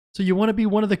So you want to be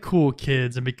one of the cool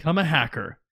kids and become a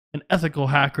hacker, an ethical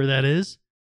hacker that is?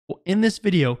 Well, in this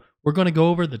video, we're going to go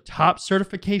over the top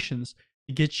certifications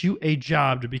to get you a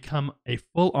job to become a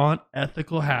full-on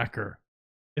ethical hacker.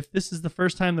 If this is the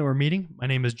first time that we're meeting, my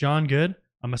name is John Good.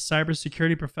 I'm a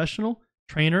cybersecurity professional,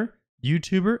 trainer,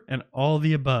 YouTuber, and all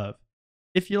the above.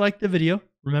 If you like the video,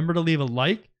 remember to leave a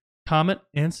like, comment,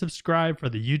 and subscribe for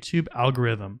the YouTube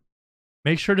algorithm.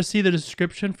 Make sure to see the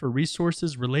description for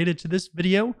resources related to this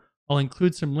video. I'll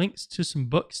include some links to some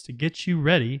books to get you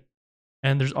ready.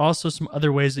 And there's also some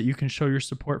other ways that you can show your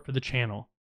support for the channel.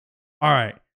 All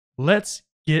right, let's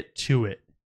get to it.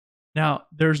 Now,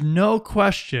 there's no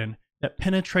question that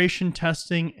penetration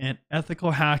testing and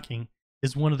ethical hacking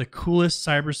is one of the coolest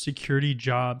cybersecurity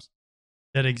jobs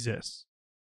that exists.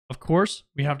 Of course,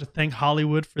 we have to thank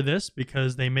Hollywood for this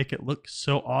because they make it look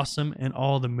so awesome in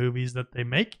all the movies that they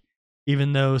make,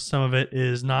 even though some of it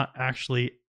is not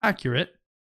actually accurate,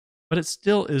 but it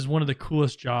still is one of the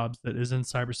coolest jobs that is in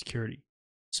cybersecurity.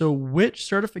 So which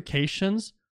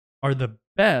certifications are the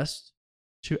best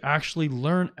to actually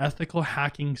learn ethical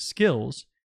hacking skills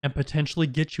and potentially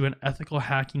get you an ethical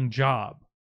hacking job?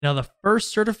 Now, the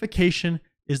first certification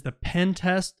is the Pen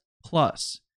Test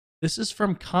Plus. This is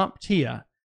from CompTIA.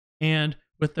 And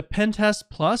with the Pen Test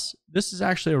Plus, this is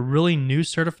actually a really new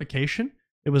certification.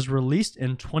 It was released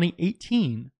in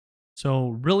 2018, so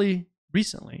really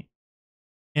recently.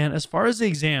 And as far as the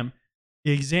exam,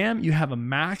 you have a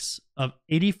max of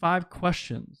 85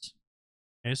 questions.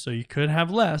 Okay, so you could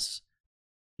have less.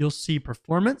 You'll see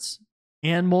performance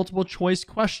and multiple choice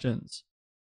questions.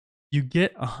 You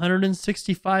get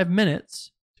 165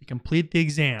 minutes to complete the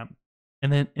exam.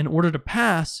 And then in order to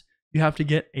pass, you have to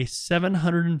get a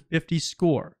 750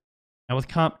 score. Now with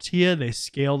CompTIA, they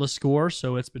scale the score,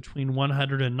 so it's between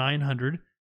 100 and 900.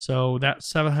 So that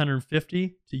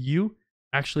 750 to you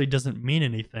actually doesn't mean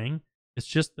anything. It's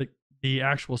just the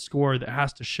actual score that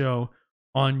has to show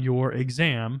on your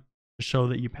exam to show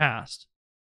that you passed.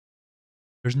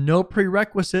 There's no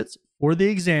prerequisites for the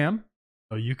exam,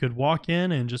 so you could walk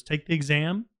in and just take the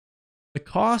exam. The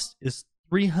cost is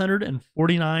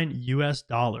 $349 US.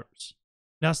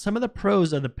 Now, some of the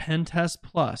pros of the Pen Test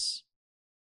Plus.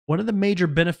 One of the major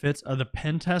benefits of the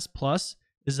Pen Test Plus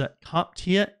is that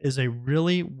CompTIA is a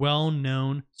really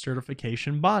well-known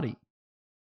certification body.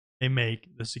 They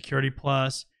make the Security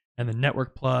Plus and the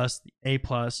Network Plus, the A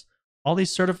Plus, all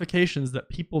these certifications that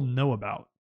people know about.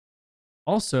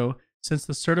 Also, since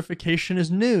the certification is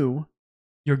new,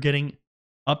 you're getting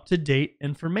up-to-date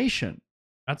information.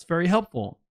 That's very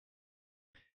helpful.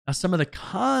 Now, some of the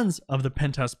cons of the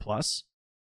Pen Test Plus.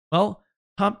 Well,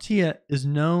 CompTIA is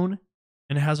known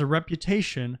and has a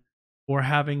reputation for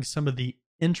having some of the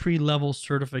entry-level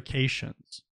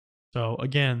certifications. So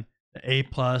again, the A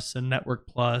Plus and Network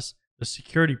Plus, the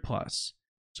Security Plus.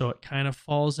 So it kind of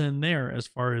falls in there as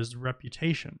far as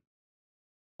reputation.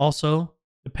 Also,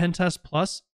 the Pen Test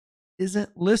Plus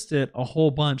isn't listed a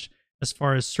whole bunch as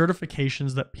far as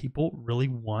certifications that people really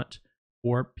want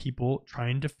or people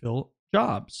trying to fill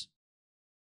jobs.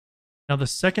 Now, the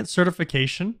second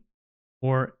certification,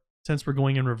 or since we're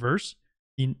going in reverse,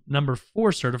 the number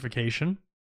 4 certification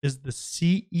is the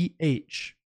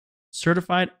CEH,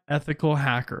 Certified Ethical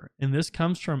Hacker, and this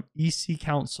comes from EC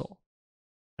Council.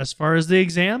 As far as the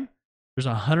exam, there's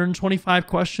 125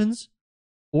 questions,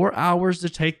 4 hours to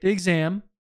take the exam.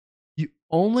 You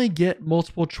only get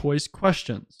multiple choice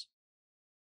questions.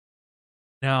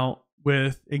 Now,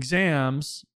 with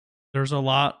exams, there's a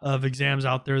lot of exams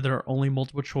out there that are only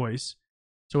multiple choice.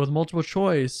 So with multiple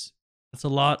choice, it's a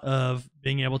lot of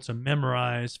being able to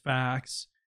memorize facts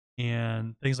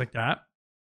and things like that.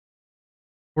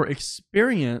 For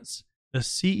experience, the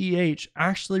CEH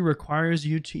actually requires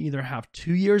you to either have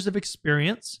 2 years of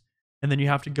experience, and then you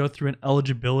have to go through an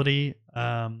eligibility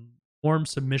form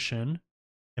submission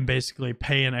and basically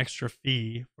pay an extra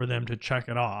fee for them to check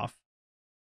it off.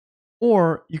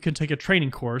 Or you can take a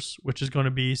training course, which is going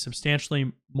to be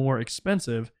substantially more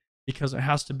expensive because it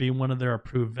has to be one of their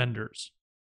approved vendors.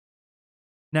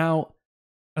 Now,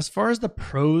 as far as the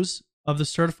pros of the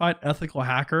Certified Ethical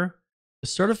Hacker, the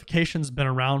certification's been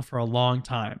around for a long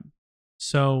time.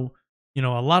 So, a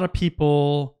lot of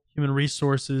people, human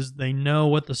resources, they know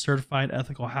what the Certified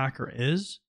Ethical Hacker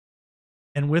is.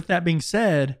 And with that being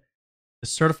said, the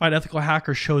Certified Ethical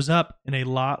Hacker shows up in a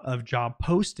lot of job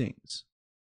postings.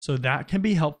 So that can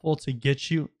be helpful to get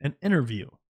you an interview.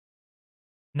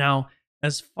 Now,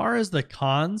 as far as the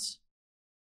cons,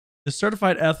 the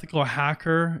Certified Ethical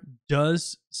Hacker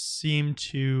does seem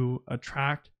to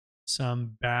attract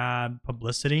some bad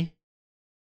publicity.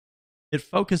 It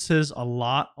focuses a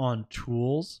lot on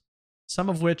tools. some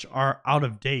of which are out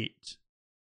of date.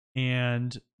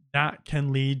 And that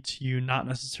can lead to you not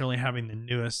necessarily having the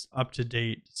newest up to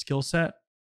date skill set.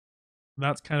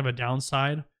 That's kind of a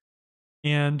downside.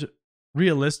 And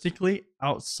realistically,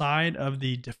 outside of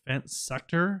the defense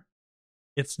sector,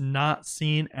 it's not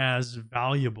seen as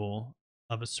valuable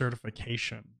of a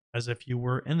certification as if you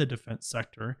were in the defense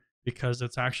sector, because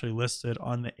it's actually listed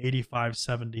on the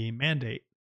 8570 mandate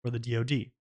for the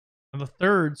DoD. And the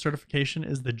third certification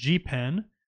is the GPEN,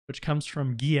 which comes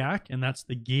from GIAC, and that's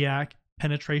the GIAC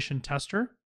Penetration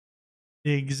Tester.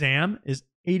 The exam is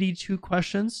 82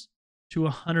 questions to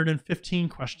 115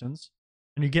 questions,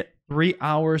 and you get 3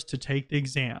 hours to take the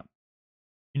exam.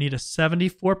 You need a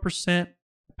 74%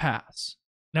 pass.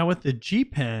 Now with the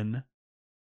GPEN,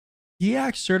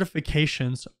 GIAC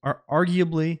certifications are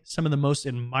arguably some of the most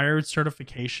admired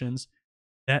certifications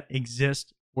that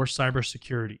exist for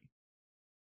cybersecurity.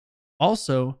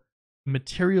 Also,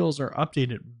 materials are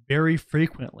updated very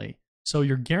frequently, so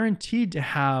you're guaranteed to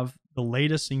have the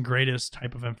latest and greatest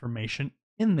type of information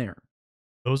in there.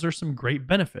 Those are some great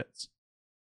benefits.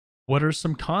 What are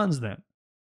some cons then?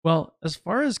 Well, as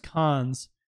far as cons,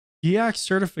 GIAC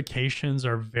certifications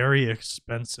are very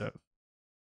expensive.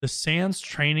 The SANS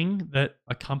training that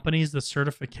accompanies the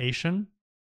certification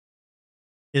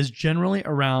is generally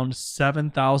around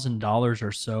 $7,000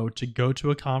 or so to go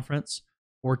to a conference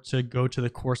or to go to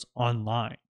the course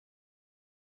online.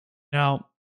 Now,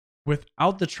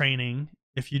 without the training,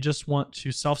 if you just want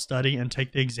to self-study and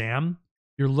take the exam,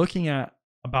 you're looking at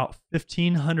about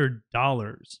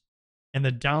 $1,500. And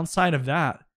the downside of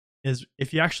that is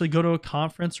if you actually go to a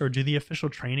conference or do the official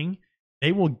training,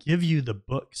 they will give you the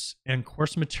books and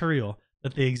course material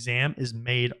that the exam is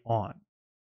made on.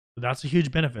 So that's a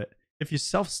huge benefit. If you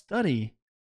self-study,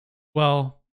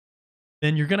 well,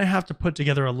 then you're going to have to put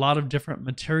together a lot of different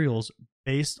materials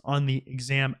based on the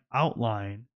exam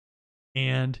outline.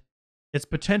 And it's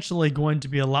potentially going to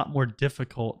be a lot more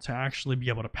difficult to actually be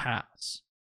able to pass.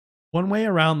 One way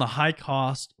around the high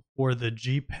cost for the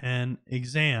GPEN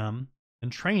exam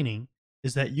and training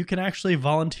is that you can actually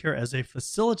volunteer as a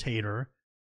facilitator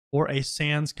for a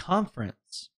SANS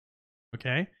conference.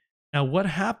 Okay? Now, what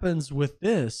happens with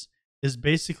this is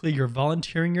basically you're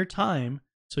volunteering your time.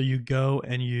 So you go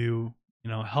and you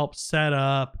help set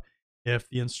up. If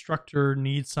the instructor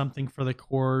needs something for the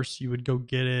course, you would go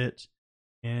get it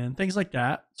and things like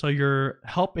that. So you're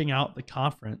helping out the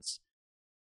conference.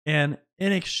 And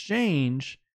in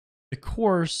exchange, the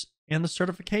course and the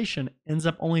certification ends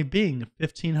up only being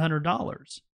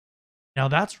 $1,500. Now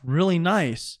that's really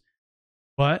nice,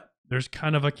 but there's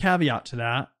kind of a caveat to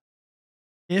that.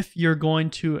 If you're going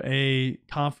to a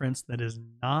conference that is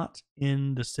not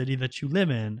in the city that you live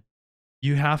in,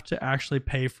 you have to actually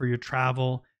pay for your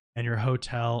travel and your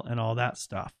hotel and all that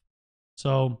stuff.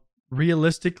 So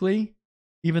realistically,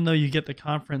 even though you get the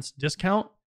conference discount,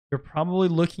 you're probably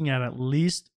looking at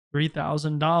least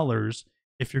 $3,000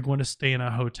 if you're going to stay in a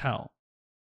hotel.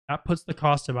 That puts the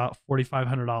cost about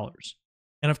 $4,500.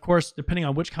 And of course, depending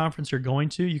on which conference you're going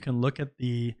to, you can look at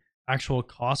the actual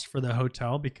cost for the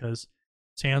hotel because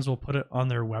SANS will put it on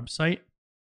their website.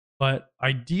 But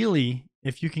ideally,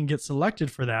 if you can get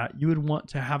selected for that, you would want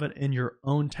to have it in your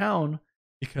own town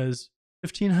because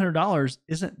 $1,500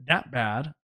 isn't that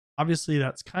bad. Obviously,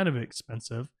 that's kind of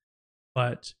expensive,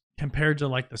 but compared to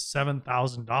like the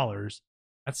 $7,000,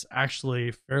 that's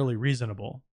actually fairly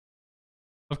reasonable.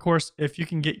 Of course, if you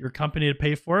can get your company to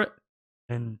pay for it,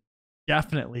 then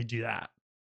definitely do that.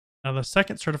 Now, the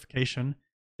second certification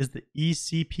is the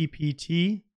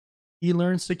ECPPT,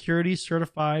 eLearn Security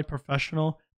Certified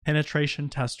Professional Penetration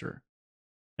Tester.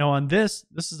 Now on this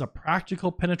is a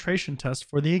practical penetration test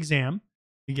for the exam.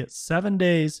 You get 7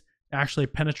 days to actually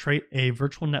penetrate a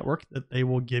virtual network that they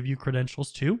will give you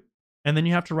credentials to. And then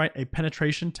you have to write a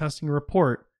penetration testing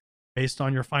report based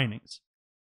on your findings.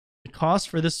 The cost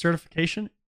for this certification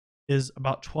is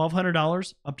about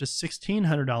 $1,200 up to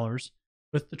 $1,600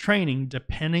 with the training,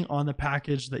 depending on the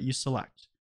package that you select.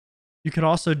 You could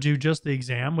also do just the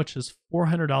exam, which is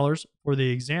 $400 for the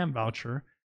exam voucher.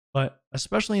 But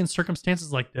especially in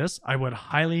circumstances like this, I would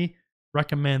highly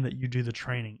recommend that you do the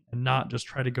training and not just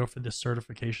try to go for this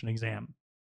certification exam.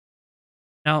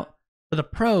 Now, for the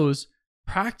pros,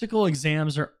 practical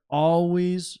exams are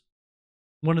always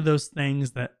one of those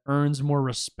things that earns more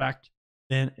respect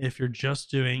than if you're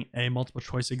just doing a multiple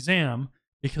choice exam,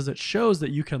 because it shows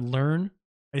that you can learn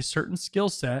a certain skill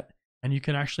set and you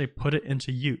can actually put it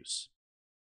into use.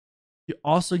 You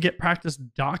also get practice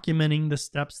documenting the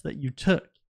steps that you took.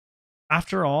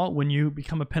 After all, when you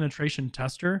become a penetration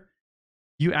tester,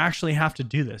 you actually have to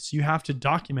do this. You have to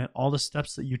document all the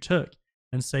steps that you took.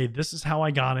 and say, this is how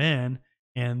I got in,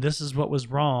 and this is what was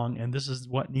wrong, and this is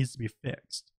what needs to be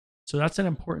fixed. So that's an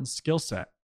important skill set.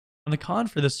 And the con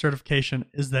for this certification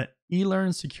is that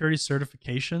eLearn security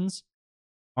certifications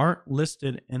aren't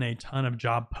listed in a ton of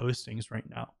job postings right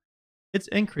now. It's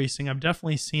increasing. I've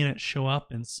definitely seen it show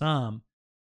up in some,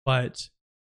 but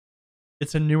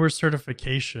it's a newer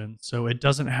certification, so it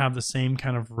doesn't have the same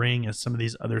kind of ring as some of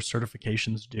these other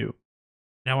certifications do.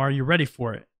 Now, are you ready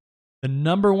for it? The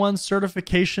number one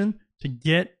certification to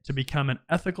get to become an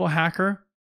ethical hacker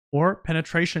or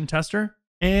penetration tester,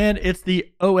 and it's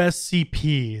the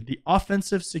OSCP, the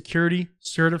Offensive Security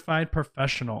Certified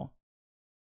Professional.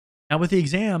 Now, with the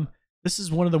exam, this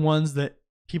is one of the ones that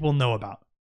people know about.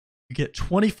 You get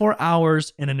 24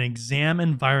 hours in an exam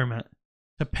environment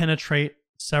to penetrate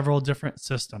several different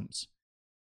systems.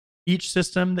 Each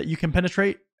system that you can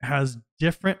penetrate has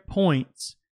different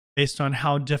points based on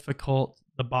how difficult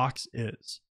the box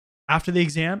is. After the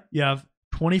exam, you have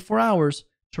 24 hours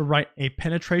to write a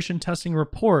penetration testing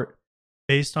report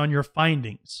based on your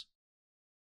findings.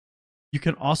 You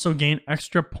can also gain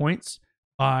extra points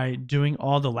by doing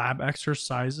all the lab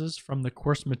exercises from the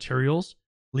course materials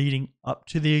leading up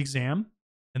to the exam,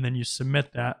 and then you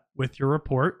submit that with your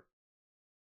report.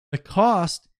 The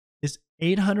cost is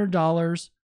 $800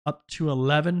 up to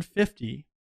 $1,150,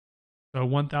 so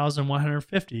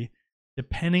 $1,150,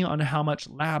 depending on how much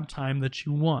lab time that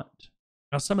you want.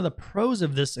 Now, some of the pros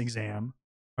of this exam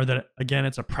are that, again,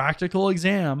 it's a practical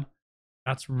exam.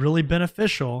 That's really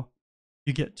beneficial.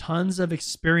 You get tons of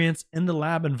experience in the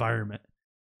lab environment.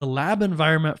 The lab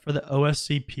environment for the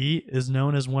OSCP is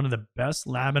known as one of the best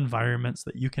lab environments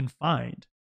that you can find.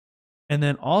 And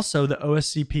then also the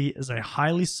OSCP is a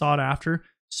highly sought after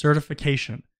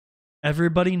certification.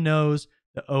 Everybody knows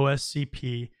the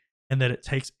OSCP and that it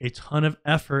takes a ton of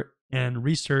effort and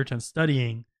research and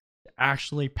studying to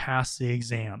actually pass the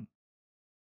exam.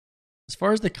 As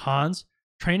far as the cons,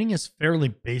 training is fairly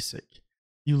basic.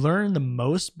 You learn the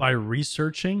most by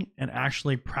researching and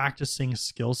actually practicing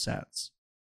skill sets.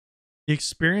 The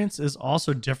experience is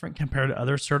also different compared to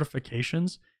other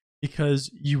certifications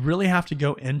because you really have to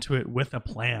go into it with a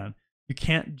plan. You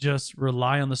can't just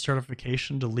rely on the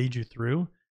certification to lead you through.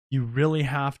 You really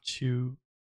have to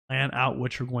plan out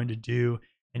what you're going to do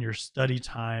and your study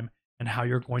time and how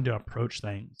you're going to approach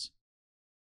things.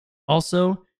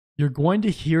 Also, you're going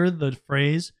to hear the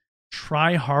phrase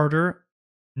try harder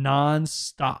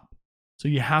non-stop. So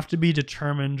you have to be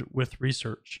determined with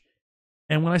research.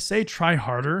 And when I say try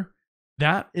harder,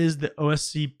 that is the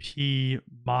OSCP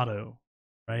motto,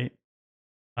 right?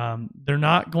 They're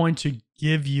not going to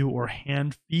give you or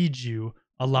hand feed you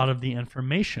a lot of the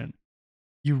information.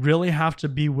 You really have to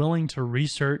be willing to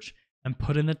research and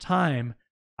put in the time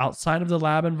outside of the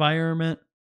lab environment,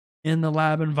 in the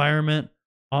lab environment,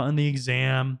 on the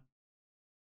exam,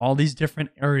 all these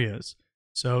different areas.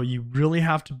 So you really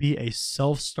have to be a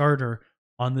self-starter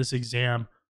on this exam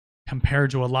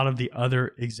compared to a lot of the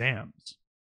other exams.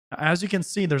 As you can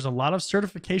see, there's a lot of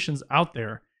certifications out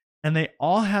there, and they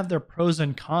all have their pros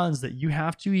and cons that you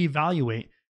have to evaluate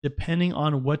depending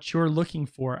on what you're looking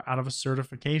for out of a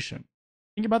certification.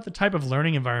 Think about the type of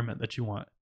learning environment that you want.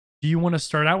 Do you want to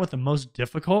start out with the most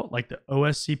difficult, like the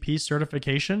OSCP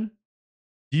certification?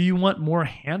 Do you want more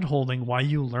hand-holding while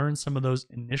you learn some of those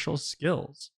initial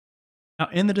skills? Now,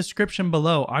 in the description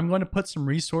below, I'm going to put some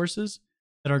resources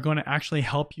that are going to actually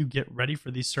help you get ready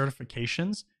for these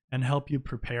certifications and help you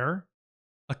prepare.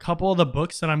 A couple of the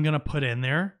books that I'm going to put in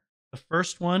there. The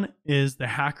first one is the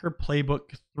Hacker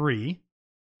Playbook 3.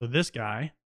 So this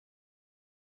guy.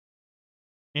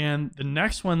 And the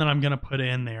next one that I'm going to put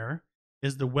in there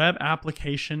is the Web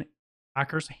Application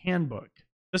Hacker's Handbook.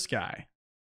 This guy.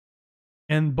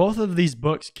 And both of these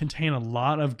books contain a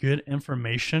lot of good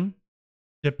information.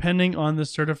 Depending on the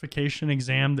certification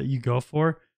exam that you go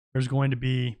for, there's going to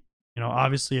be,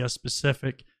 obviously a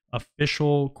specific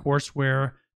official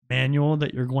courseware manual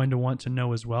that you're going to want to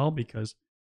know as well, because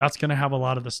that's going to have a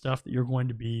lot of the stuff that you're going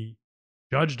to be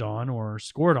judged on or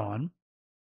scored on.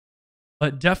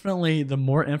 But definitely the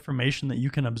more information that you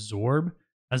can absorb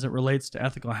as it relates to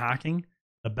ethical hacking,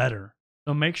 the better.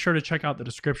 So make sure to check out the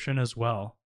description as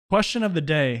well. Question of the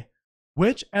day: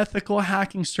 which ethical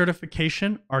hacking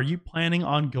certification are you planning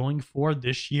on going for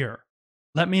this year?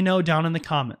 Let me know down in the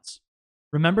comments.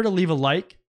 Remember to leave a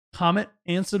like, comment,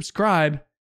 and subscribe,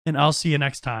 and I'll see you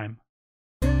next time.